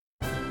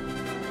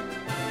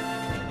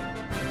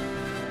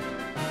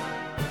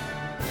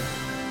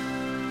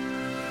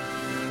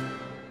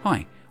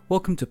Hi,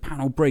 welcome to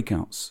Panel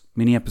Breakouts,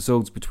 mini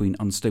episodes between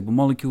Unstable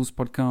Molecules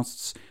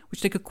podcasts,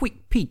 which take a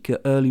quick peek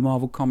at early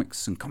Marvel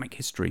comics and comic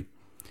history.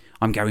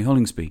 I'm Gary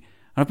Hollingsby, and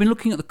I've been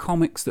looking at the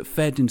comics that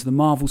fed into the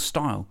Marvel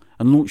style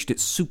and launched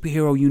its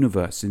superhero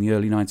universe in the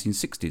early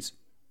 1960s.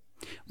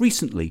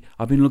 Recently,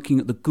 I've been looking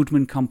at the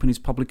Goodman Company's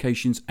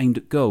publications aimed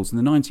at girls in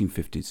the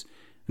 1950s,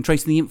 and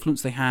tracing the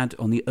influence they had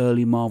on the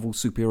early Marvel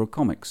superhero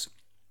comics.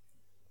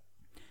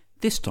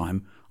 This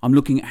time, I'm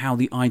looking at how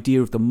the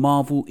idea of the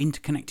Marvel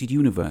interconnected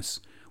universe,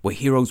 where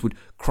heroes would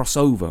cross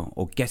over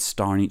or guest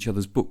star in each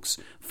other's books,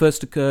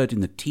 first occurred in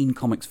the teen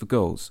comics for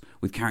girls,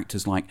 with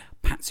characters like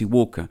Patsy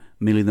Walker,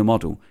 Millie the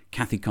Model,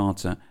 Kathy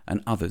Carter,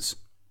 and others.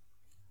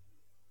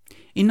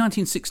 In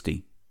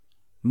 1960,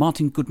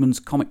 Martin Goodman's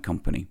comic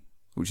company,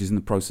 which is in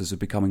the process of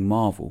becoming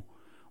Marvel,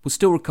 was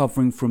still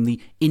recovering from the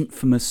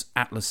infamous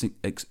Atlas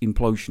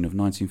implosion of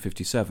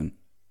 1957.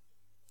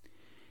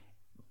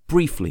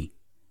 Briefly,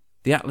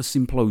 the Atlas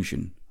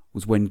implosion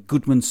was when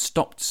Goodman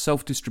stopped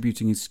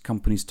self-distributing his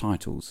company's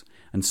titles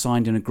and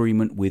signed an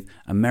agreement with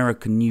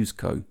American News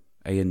Co.,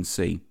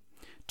 ANC,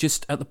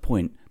 just at the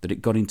point that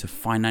it got into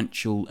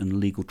financial and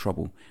legal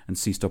trouble and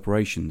ceased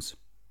operations.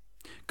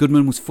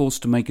 Goodman was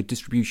forced to make a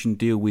distribution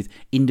deal with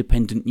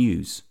Independent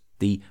News,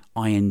 the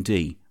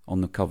IND,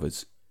 on the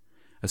covers,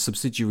 a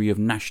subsidiary of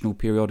National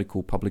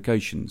Periodical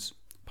Publications,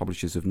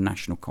 publishers of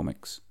National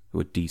Comics, who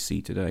are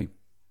DC today.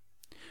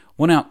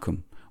 One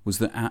outcome was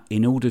that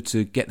in order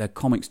to get their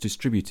comics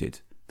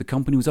distributed, the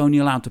company was only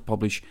allowed to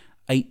publish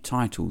 8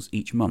 titles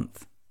each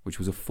month, which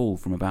was a fall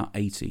from about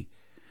 80,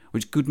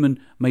 which Goodman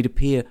made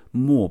appear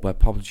more by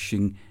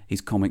publishing his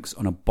comics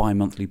on a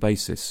bi-monthly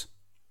basis.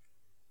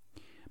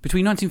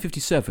 Between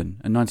 1957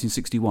 and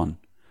 1961,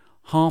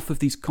 half of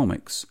these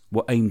comics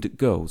were aimed at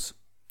girls.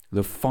 There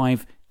were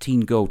 5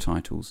 teen girl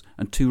titles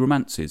and 2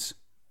 romances.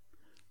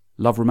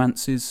 Love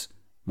Romances,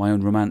 My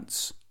Own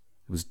Romance,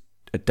 it was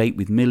A Date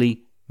with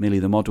Millie, Millie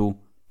the Model,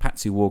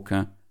 Patsy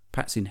Walker,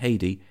 Patsy and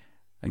Heidi,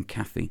 and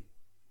Kathy.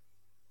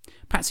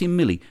 Patsy and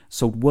Millie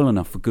sold well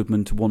enough for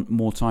Goodman to want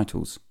more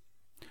titles.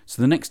 So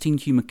the next teen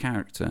humour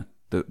character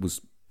that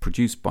was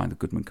produced by the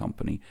Goodman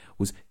Company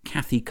was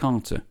Kathy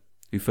Carter,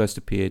 who first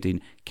appeared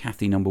in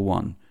Kathy No.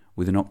 1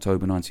 with an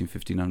October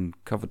 1959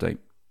 cover date.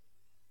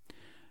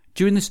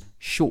 During this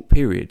short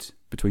period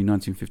between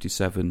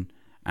 1957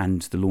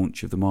 and the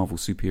launch of the Marvel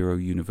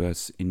superhero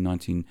universe in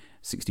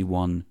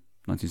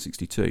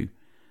 1961-1962,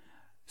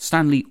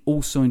 Stan Lee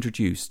also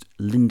introduced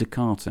Lynda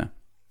Carter,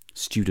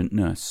 Student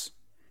Nurse,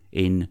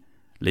 in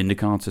Lynda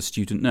Carter,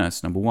 Student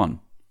Nurse No. 1,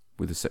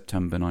 with a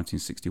September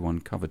 1961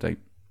 cover date.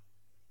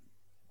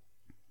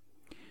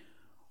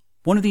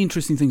 One of the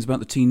interesting things about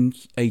the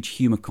teenage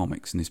humour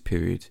comics in this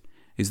period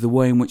is the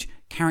way in which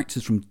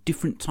characters from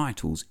different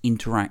titles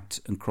interact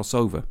and cross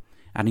over,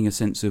 adding a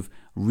sense of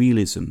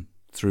realism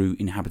through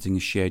inhabiting a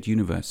shared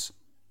universe.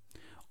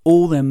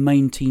 All their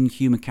main teen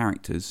humour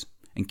characters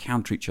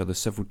encounter each other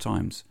several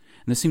times,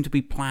 and there seem to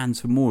be plans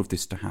for more of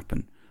this to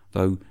happen,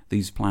 though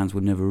these plans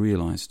were never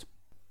realised.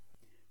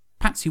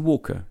 Patsy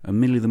Walker and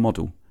Millie the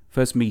Model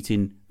first meet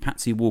in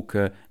Patsy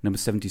Walker No.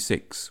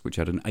 76, which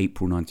had an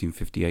April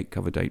 1958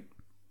 cover date.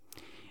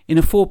 In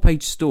a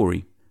 4-page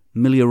story,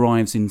 Millie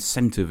arrives in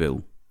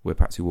Centerville, where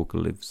Patsy Walker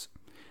lives,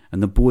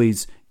 and the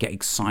boys get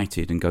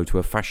excited and go to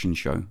a fashion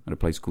show at a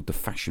place called the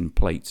Fashion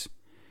Plate,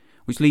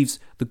 which leaves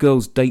the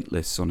girls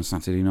dateless on a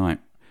Saturday night.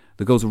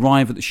 The girls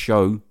arrive at the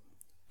show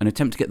and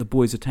attempt to get the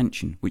boys'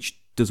 attention, which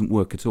doesn't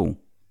work at all.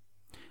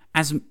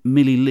 As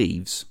Millie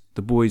leaves,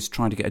 the boys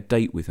try to get a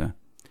date with her,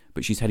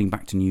 but she's heading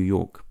back to New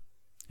York,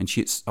 and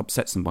she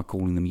upsets them by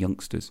calling them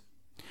youngsters.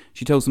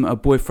 She tells them that her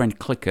boyfriend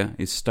Clicker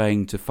is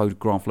staying to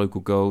photograph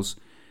local girls,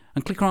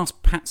 and Clicker asks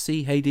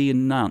Patsy, Heidi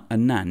and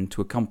Nan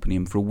to accompany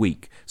him for a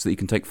week so that he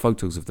can take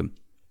photos of them.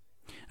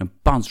 And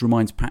Buzz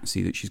reminds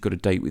Patsy that she's got a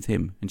date with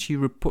him, and she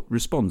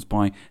responds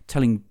by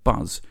telling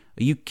Buzz,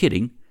 "Are you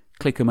kidding?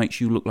 Clicker makes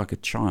you look like a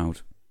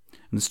child."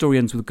 And the story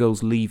ends with the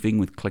girls leaving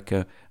with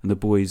Clicker and the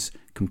boys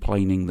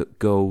complaining that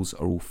girls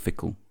are all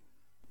fickle.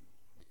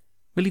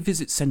 Millie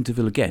visits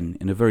Centerville again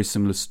in a very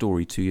similar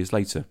story 2 years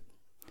later,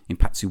 in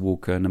Patsy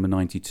Walker No.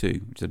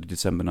 92, which had a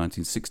December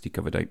 1960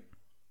 cover date.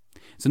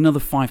 It's another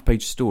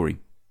 5-page story.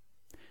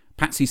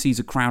 Patsy sees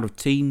a crowd of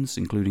teens,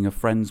 including her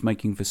friends,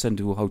 making for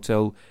Centerville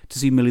Hotel to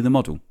see Millie the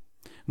Model.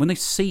 When they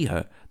see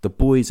her, the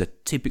boys are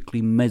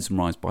typically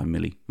mesmerised by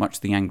Millie, much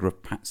to the anger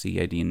of Patsy,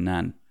 Eddie and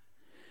Nan.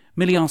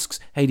 Millie asks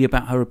Heidi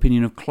about her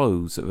opinion of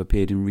clothes that have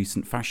appeared in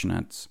recent fashion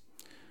ads.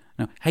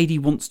 Now, Heidi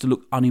wants to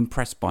look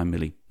unimpressed by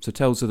Millie, so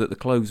tells her that the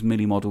clothes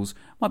Millie models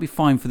might be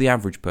fine for the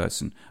average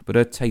person, but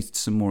her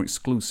tastes are more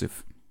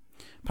exclusive.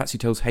 Patsy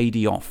tells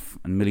Heidi off,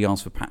 and Millie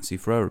asks for Patsy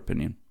for her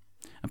opinion.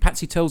 And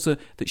Patsy tells her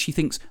that she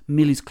thinks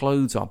Millie's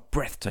clothes are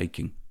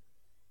breathtaking.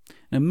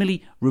 Now,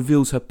 Millie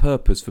reveals her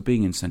purpose for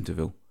being in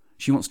Centerville.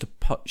 She wants to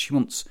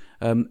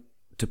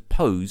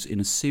pose in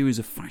a series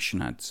of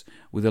fashion ads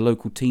with a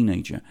local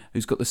teenager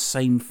who's got the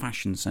same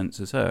fashion sense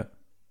as her.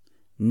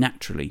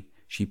 Naturally,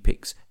 she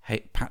picks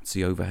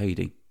Patsy over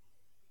Heidi.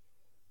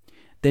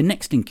 Their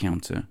next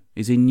encounter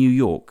is in New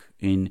York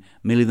in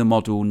Millie the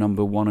Model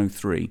number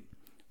 103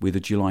 with a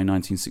July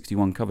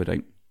 1961 cover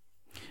date.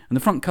 And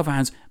the front cover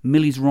has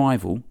Millie's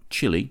rival,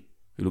 Chili,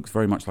 who looks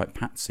very much like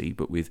Patsy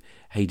but with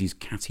Haidie's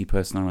catty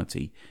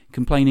personality,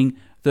 complaining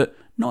that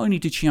not only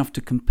did she have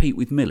to compete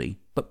with Millie,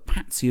 but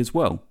Patsy as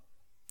well.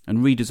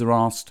 And readers are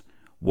asked,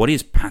 what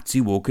is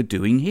Patsy Walker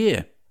doing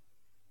here?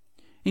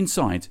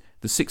 Inside,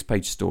 the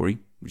 6-page story,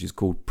 which is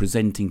called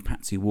Presenting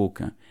Patsy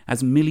Walker,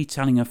 has Millie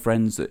telling her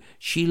friends that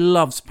she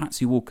loves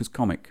Patsy Walker's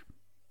comic.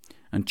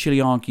 And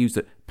Chili argues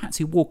that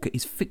Patsy Walker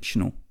is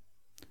fictional.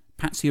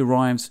 Patsy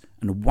arrives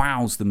and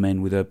wows the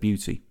men with her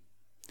beauty.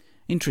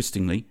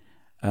 Interestingly,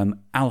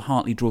 Al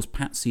Hartley draws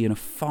Patsy in a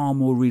far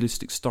more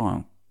realistic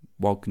style,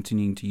 while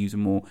continuing to use a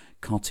more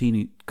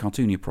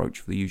cartoony approach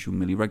for the usual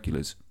Millie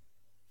regulars.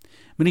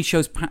 Millie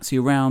shows Patsy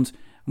around,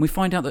 and we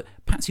find out that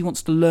Patsy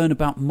wants to learn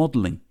about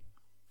modelling.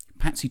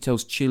 Patsy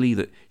tells Chili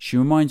that she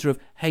reminds her of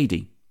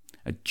Haidie,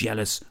 a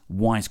jealous,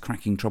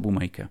 wisecracking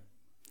troublemaker.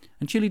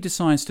 And Chili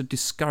decides to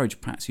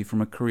discourage Patsy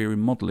from a career in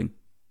modelling.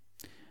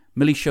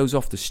 Millie shows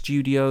off the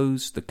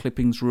studios, the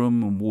clippings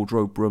room and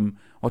wardrobe room,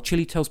 while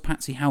Chili tells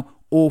Patsy how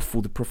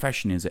awful the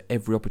profession is at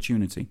every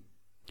opportunity.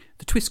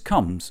 The twist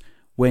comes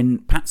when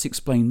Patsy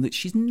explained that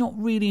she's not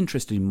really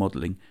interested in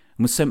modelling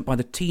and was sent by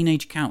the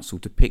Teenage Council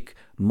to pick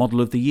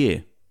Model of the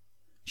Year.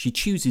 She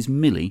chooses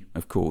Millie,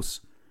 of course,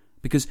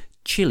 because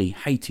Chili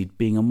hated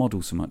being a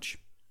model so much.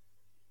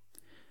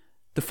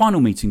 The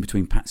final meeting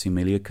between Patsy and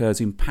Millie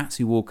occurs in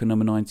Patsy Walker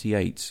number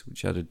 98,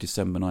 which had a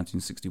December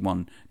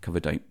 1961 cover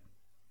date.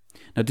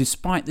 Now,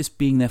 despite this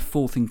being their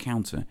fourth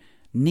encounter,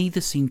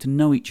 neither seem to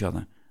know each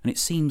other, and it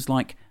seems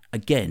like,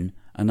 again,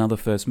 another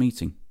first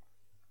meeting.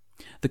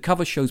 The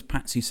cover shows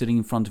Patsy sitting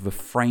in front of a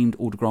framed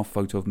autograph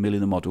photo of Millie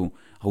the model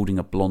holding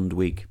a blonde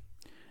wig.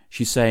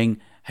 She's saying,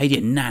 Haidie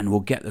and Nan will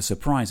get the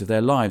surprise of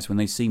their lives when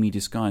they see me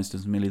disguised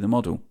as Millie the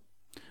model.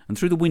 And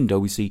through the window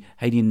we see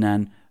Haidie and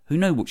Nan, who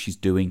know what she's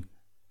doing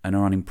and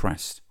are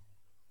unimpressed.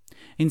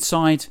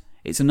 Inside,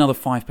 it's another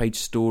 5-page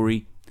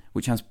story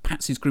which has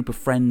Patsy's group of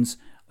friends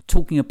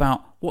talking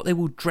about what they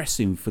will dress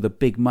in for the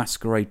big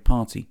masquerade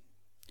party.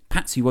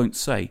 Patsy won't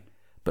say,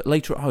 but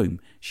later at home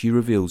she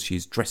reveals she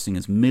is dressing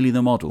as Millie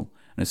the model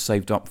and has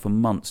saved up for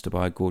months to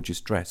buy a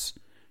gorgeous dress.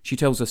 She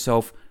tells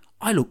herself,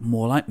 I look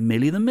more like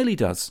Millie than Millie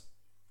does.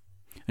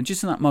 And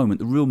just in that moment,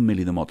 the real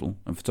Millie the model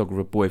and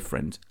photographer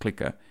boyfriend,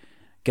 Clicker,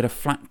 get a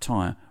flat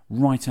tyre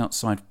right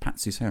outside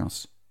Patsy's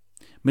house.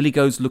 Millie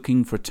goes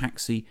looking for a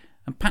taxi,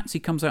 and Patsy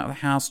comes out of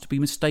the house to be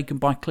mistaken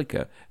by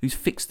Clicker, who's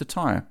fixed the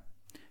tyre.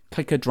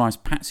 Clicker drives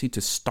Patsy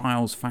to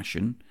Styles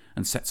Fashion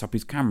and sets up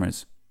his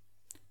cameras.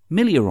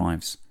 Millie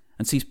arrives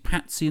and sees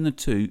Patsy, and the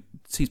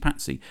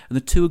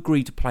two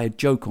agree to play a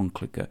joke on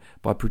Clicker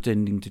by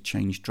pretending to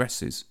change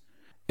dresses.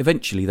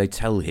 Eventually they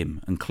tell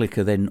him, and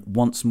Clicker then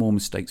once more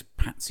mistakes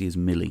Patsy as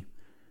Millie.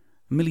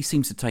 Millie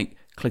seems to take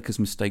Clicker's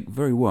mistake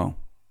very well.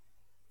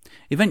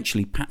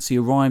 Eventually Patsy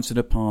arrives at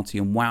a party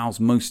and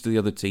wows most of the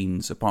other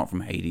teens, apart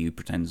from Haidie, who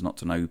pretends not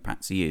to know who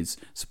Patsy is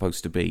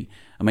supposed to be,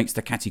 and makes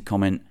the catty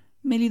comment,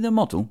 Millie the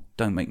model?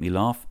 Don't make me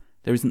laugh.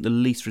 There isn't the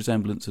least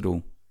resemblance at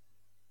all.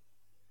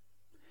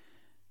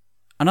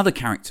 Another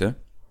character,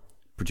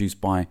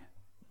 produced by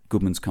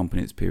Goodman's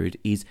Company at this period,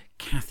 is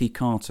Kathy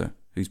Carter,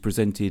 who's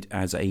presented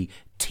as a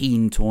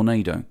teen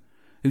tornado,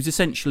 who's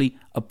essentially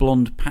a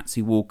blonde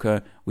Patsy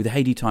Walker with a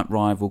Haidie-type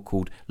rival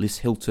called Liz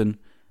Hilton,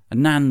 a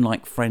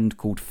Nan-like friend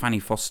called Fanny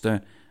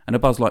Foster, and a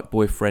Buzz-like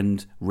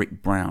boyfriend,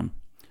 Rick Brown.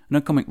 And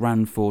her comic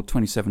ran for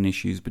 27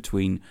 issues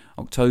between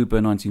October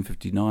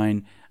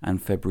 1959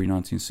 and February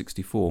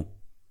 1964.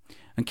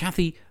 And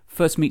Kathy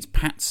first meets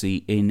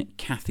Patsy in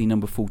Kathy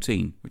number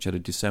 14, which had a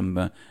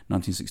December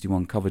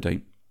 1961 cover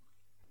date.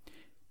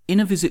 In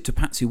a visit to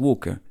Patsy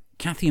Walker,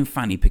 Kathy and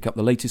Fanny pick up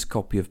the latest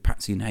copy of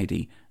Patsy and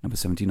Haidie, number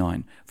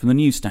 79, from the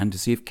newsstand to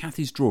see if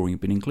Kathy's drawing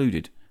had been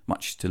included,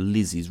 much to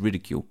Liz's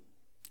ridicule.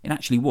 It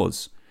actually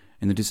was.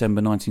 In the December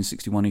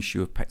 1961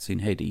 issue of Patsy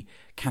and Haidie,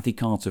 Kathy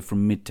Carter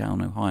from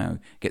Midtown, Ohio,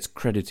 gets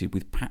credited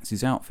with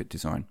Patsy's outfit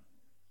design.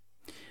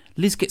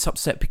 Liz gets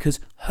upset because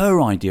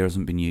her idea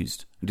hasn't been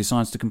used and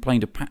decides to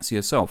complain to Patsy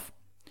herself.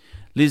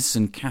 Liz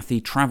and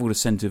Kathy travel to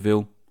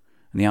Centerville,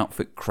 and the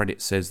outfit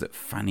credit says that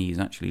Fanny is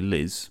actually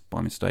Liz, by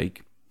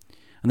mistake,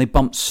 and they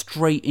bump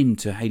straight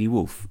into Haidie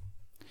Wolf.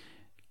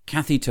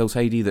 Kathy tells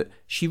Haidie that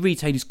she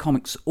reads Haidie's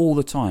comics all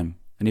the time,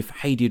 and if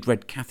Haidie had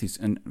read Kathy's,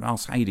 and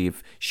asks Haidie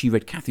if she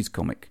read Kathy's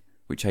comic,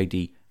 which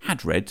Haidie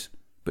had read,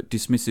 but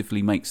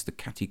dismissively makes the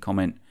catty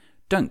comment,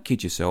 "Don't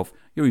kid yourself,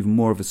 you're even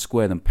more of a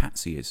square than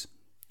Patsy is,"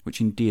 which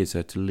endears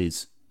her to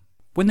Liz.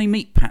 When they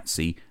meet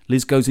Patsy,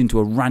 Liz goes into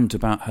a rant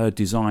about her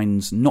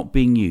designs not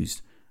being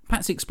used.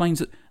 Patsy explains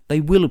that they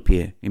will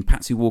appear in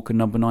Patsy Walker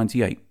number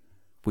 98,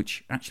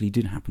 which actually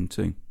did happen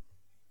too.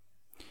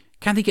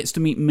 Kathy gets to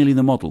meet Millie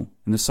the model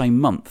in the same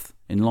month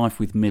in Life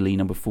with Millie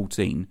number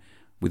 14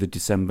 with a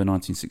December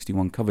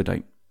 1961 cover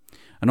date.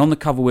 And on the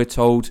cover we're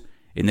told,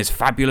 in this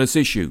fabulous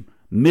issue,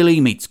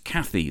 Millie meets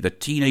Kathy, the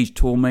teenage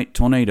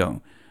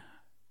tornado.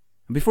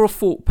 And before a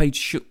 4-page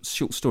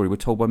short story, we're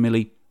told by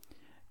Millie,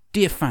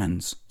 Dear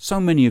fans,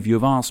 so many of you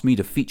have asked me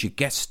to feature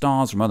guest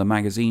stars from other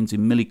magazines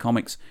in Millie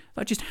Comics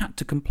that I just had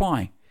to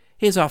comply.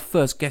 Here's our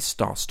first guest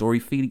star story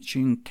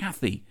featuring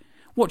Cathy.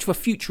 Watch for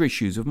future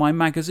issues of my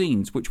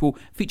magazines, which will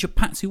feature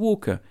Patsy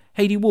Walker,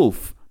 Heidi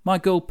Wolf, My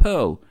Girl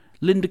Pearl,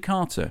 Linda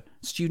Carter,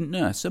 Student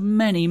Nurse, and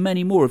many,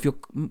 many more of your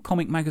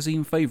comic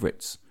magazine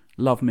favourites.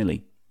 Love,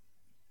 Millie.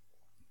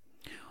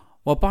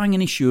 While buying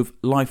an issue of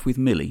Life with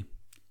Millie,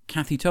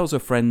 Cathy tells her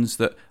friends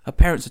that her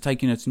parents are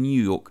taking her to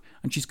New York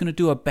and she's going to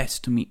do her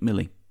best to meet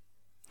Millie.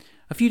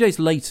 A few days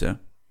later,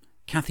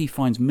 Cathy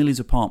finds Millie's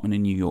apartment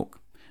in New York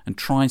and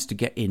tries to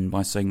get in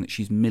by saying that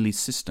she's Millie's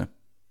sister.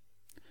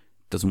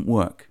 Doesn't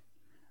work.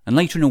 And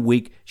later in a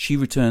week, she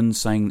returns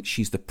saying that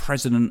she's the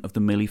president of the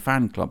Millie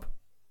fan club.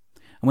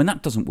 And when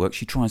that doesn't work,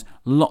 she tries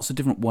lots of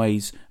different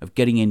ways of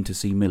getting in to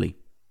see Millie.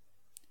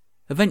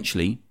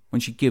 Eventually,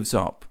 when she gives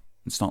up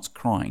and starts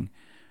crying,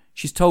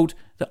 she's told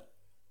that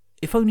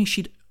if only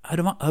she'd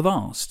have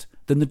asked,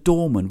 then the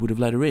doorman would have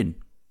let her in.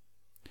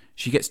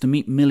 She gets to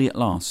meet Millie at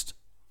last,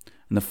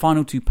 and the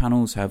final two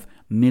panels have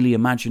Millie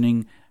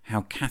imagining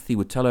how Cathy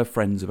would tell her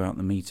friends about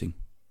the meeting.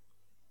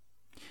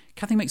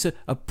 Cathy makes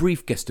a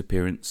brief guest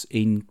appearance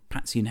in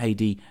Patsy and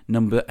Heidi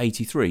number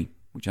 83,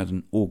 which had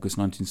an August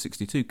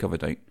 1962 cover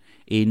date,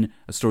 in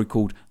a story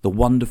called The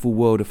Wonderful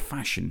World of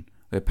Fashion,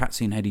 where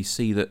Patsy and Heidi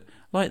see that,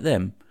 like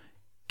them,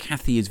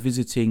 Cathy is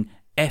visiting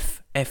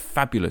F.F.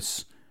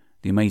 Fabulous,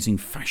 the amazing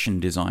fashion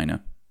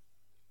designer.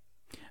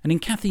 And in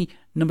Cathy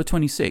number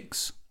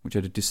 26, which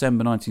had a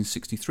December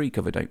 1963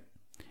 cover date,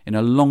 in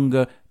a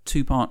longer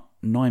 2-part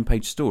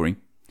 9-page story,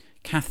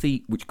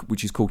 Cathy,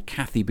 which is called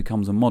Cathy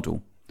Becomes a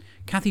Model,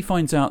 Cathy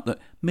finds out that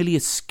Millie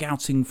is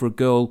scouting for a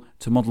girl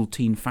to model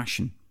teen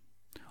fashion.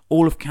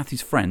 All of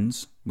Cathy's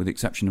friends, with the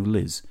exception of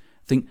Liz,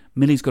 think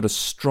Millie's got a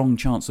strong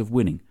chance of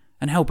winning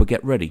and help her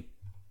get ready.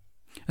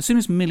 As soon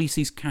as Millie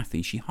sees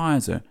Cathy, she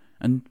hires her,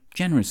 and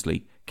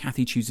generously,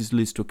 Cathy chooses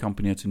Liz to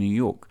accompany her to New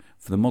York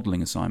for the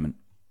modelling assignment.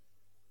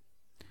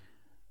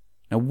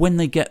 Now, when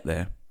they get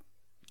there,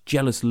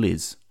 jealous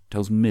Liz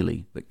tells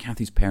Millie that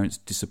Cathy's parents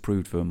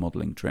disapproved of her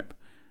modelling trip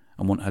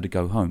and want her to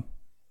go home.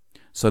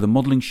 So the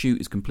modelling shoot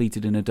is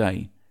completed in a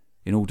day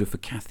in order for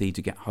Cathy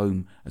to get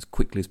home as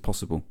quickly as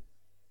possible.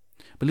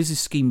 But Liz's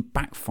scheme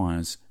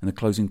backfires in the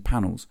closing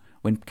panels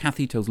when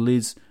Cathy tells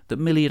Liz that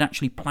Millie had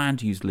actually planned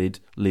to use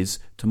Liz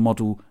to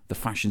model the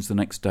fashions the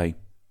next day,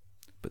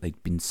 but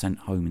they'd been sent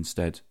home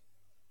instead.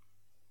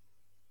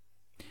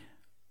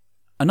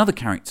 Another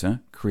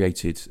character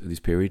created at this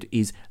period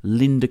is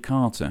Linda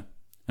Carter,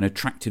 an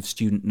attractive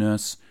student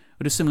nurse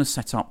with a similar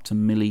setup to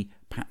Millie,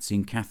 Patsy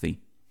and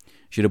Cathy.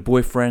 She had a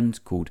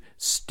boyfriend called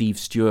Steve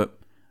Stewart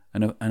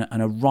and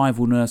a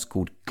rival nurse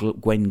called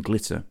Gwen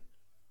Glitter.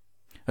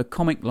 Her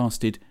comic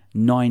lasted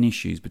 9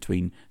 issues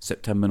between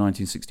September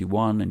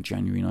 1961 and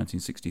January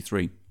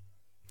 1963.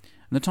 And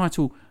the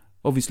title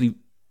obviously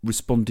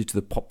responded to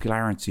the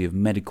popularity of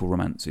medical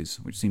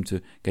romances, which seemed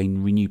to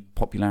gain renewed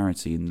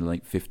popularity in the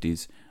late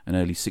 50s and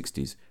early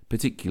 60s,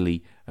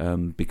 particularly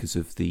because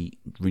of the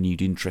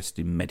renewed interest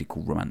in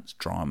medical romance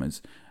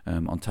dramas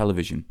on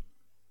television.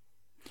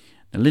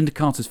 Now, Linda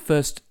Carter's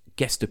first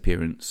guest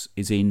appearance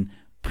is in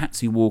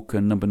Patsy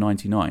Walker number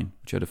 99,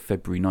 which had a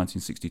February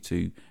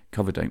 1962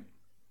 cover date.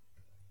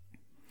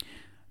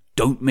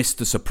 Don't miss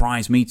the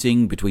surprise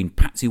meeting between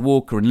Patsy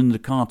Walker and Linda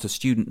Carter,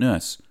 student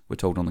nurse, we're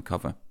told on the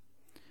cover.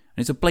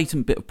 And it's a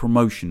blatant bit of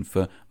promotion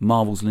for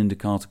Marvel's Linda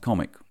Carter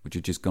comic, which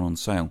had just gone on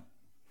sale.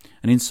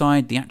 And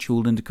inside, the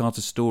actual Linda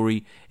Carter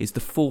story is the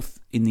 4th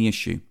in the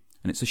issue,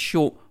 and it's a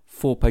short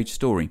 4-page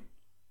story.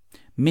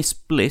 Miss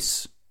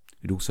Bliss,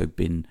 who'd also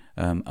been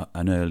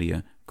an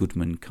earlier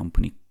Goodman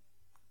Company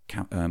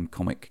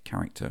comic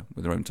character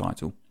with her own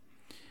title.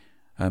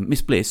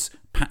 Miss Bliss,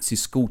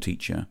 Patsy's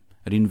schoolteacher,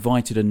 had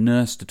invited a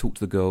nurse to talk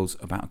to the girls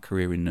about a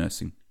career in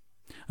nursing.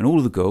 And all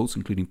of the girls,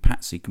 including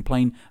Patsy,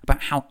 complain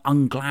about how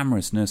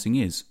unglamorous nursing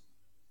is.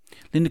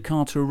 Linda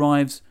Carter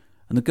arrives,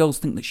 and the girls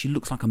think that she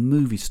looks like a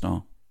movie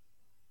star.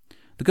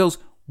 The girls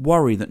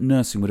worry that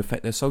nursing would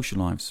affect their social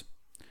lives.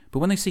 But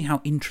when they see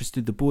how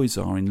interested the boys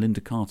are in Linda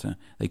Carter,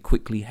 they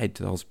quickly head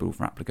to the hospital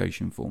for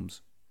application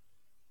forms.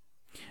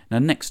 Now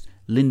next,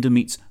 Linda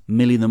meets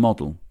Millie the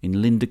model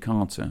in Linda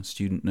Carter,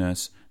 student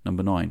nurse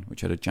number 9,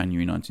 which had a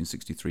January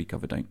 1963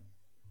 cover date.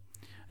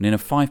 And in a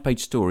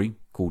 5-page story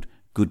called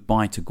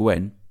Goodbye to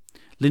Gwen,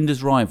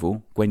 Linda's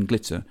rival, Gwen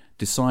Glitter,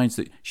 decides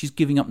that she's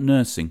giving up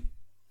nursing.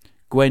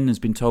 Gwen has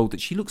been told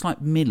that she looks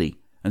like Millie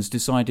and has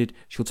decided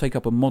she'll take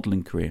up a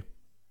modelling career.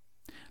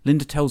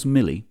 Linda tells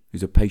Millie,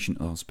 who's a patient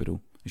at the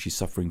hospital, as she's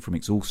suffering from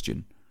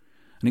exhaustion,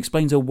 and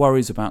explains her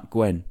worries about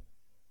Gwen.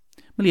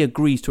 Millie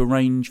agrees to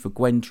arrange for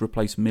Gwen to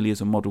replace Millie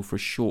as a model for a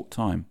short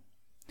time.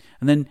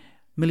 And then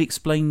Millie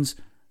explains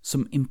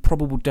some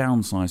improbable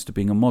downsides to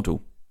being a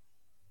model.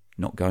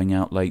 Not going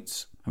out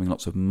late, having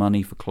lots of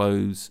money for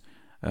clothes,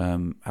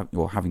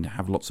 or having to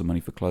have lots of money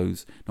for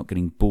clothes, not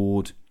getting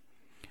bored.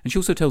 And she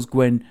also tells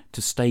Gwen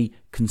to stay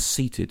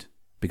conceited,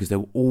 because there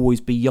will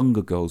always be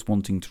younger girls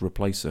wanting to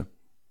replace her.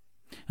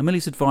 And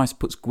Millie's advice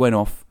puts Gwen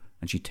off,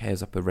 and she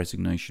tears up her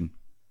resignation.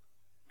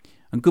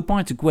 And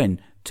Goodbye to Gwen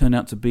turned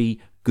out to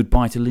be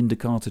Goodbye to Linda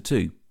Carter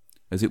too,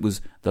 as it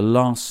was the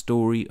last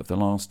story of the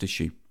last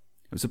issue.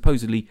 It was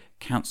supposedly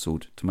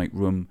cancelled to make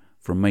room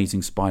for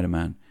Amazing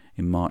Spider-Man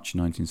in March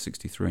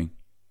 1963.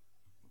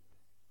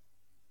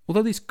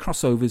 Although these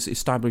crossovers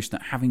established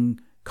that having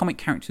comic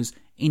characters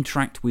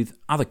interact with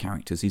other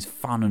characters is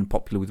fun and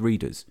popular with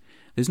readers,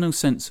 there's no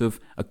sense of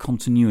a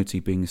continuity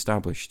being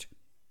established.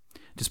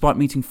 Despite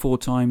meeting 4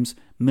 times,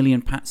 Millie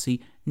and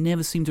Patsy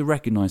never seem to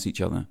recognise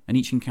each other, and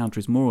each encounter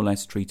is more or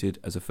less treated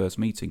as a first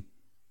meeting.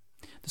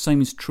 The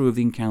same is true of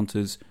the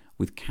encounters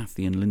with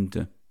Kathy and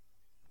Linda.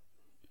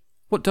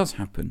 What does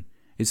happen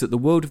is that the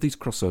world of these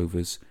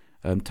crossovers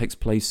takes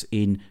place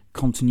in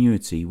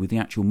continuity with the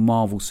actual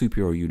Marvel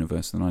superhero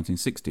universe in the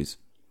 1960s.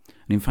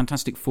 And in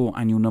Fantastic Four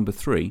Annual Number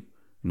 3,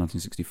 in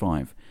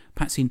 1965,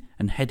 Patsy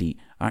and Hedy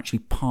are actually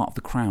part of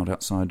the crowd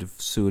outside of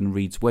Sue and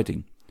Reed's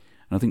wedding.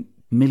 And I think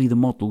Millie the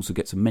model also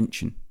gets a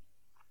mention.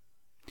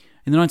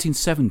 In the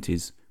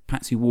 1970s,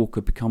 Patsy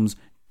Walker becomes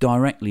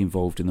directly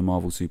involved in the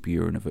Marvel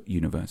superhero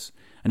universe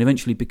and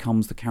eventually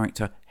becomes the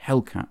character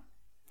Hellcat.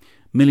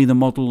 Millie the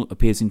model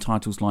appears in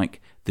titles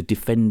like The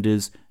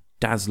Defenders,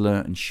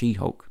 Dazzler and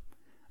She-Hulk.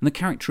 And the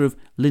character of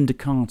Linda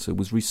Carter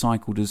was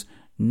recycled as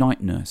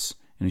Night Nurse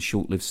in a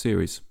short-lived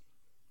series.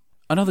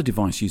 Another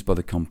device used by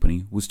the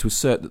company was to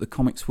assert that the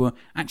comics were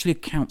actually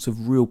accounts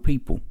of real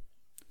people.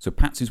 So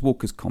Patsy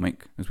Walker's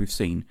comic, as we've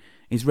seen,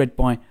 is read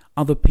by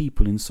other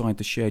people inside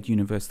the shared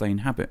universe they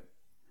inhabit.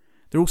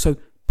 There are also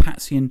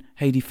Patsy and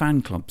Hedy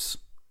fan clubs,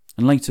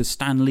 and later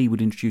Stan Lee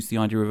would introduce the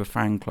idea of a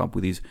fan club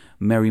with his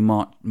Merry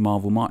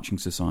Marvel Marching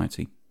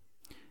Society.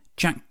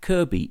 Jack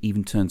Kirby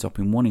even turns up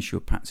in one issue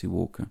of Patsy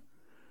Walker,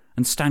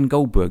 and Stan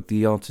Goldberg,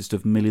 the artist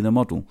of Millie the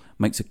Model,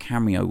 makes a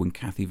cameo when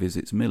Kathy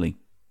visits Millie.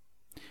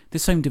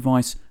 This same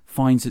device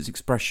finds its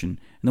expression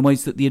in the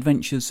ways that the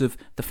adventures of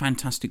the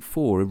Fantastic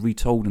Four are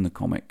retold in the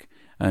comic,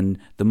 and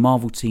the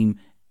Marvel team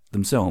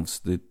themselves,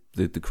 the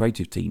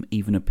creative team,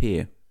 even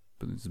appear,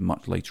 but this is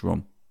much later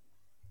on.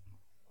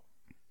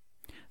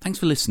 Thanks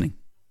for listening.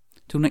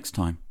 Till next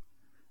time,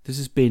 this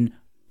has been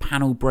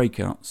Panel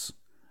Breakouts,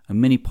 a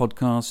mini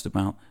podcast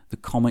about the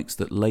comics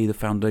that lay the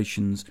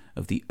foundations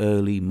of the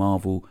early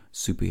Marvel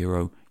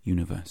superhero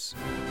universe.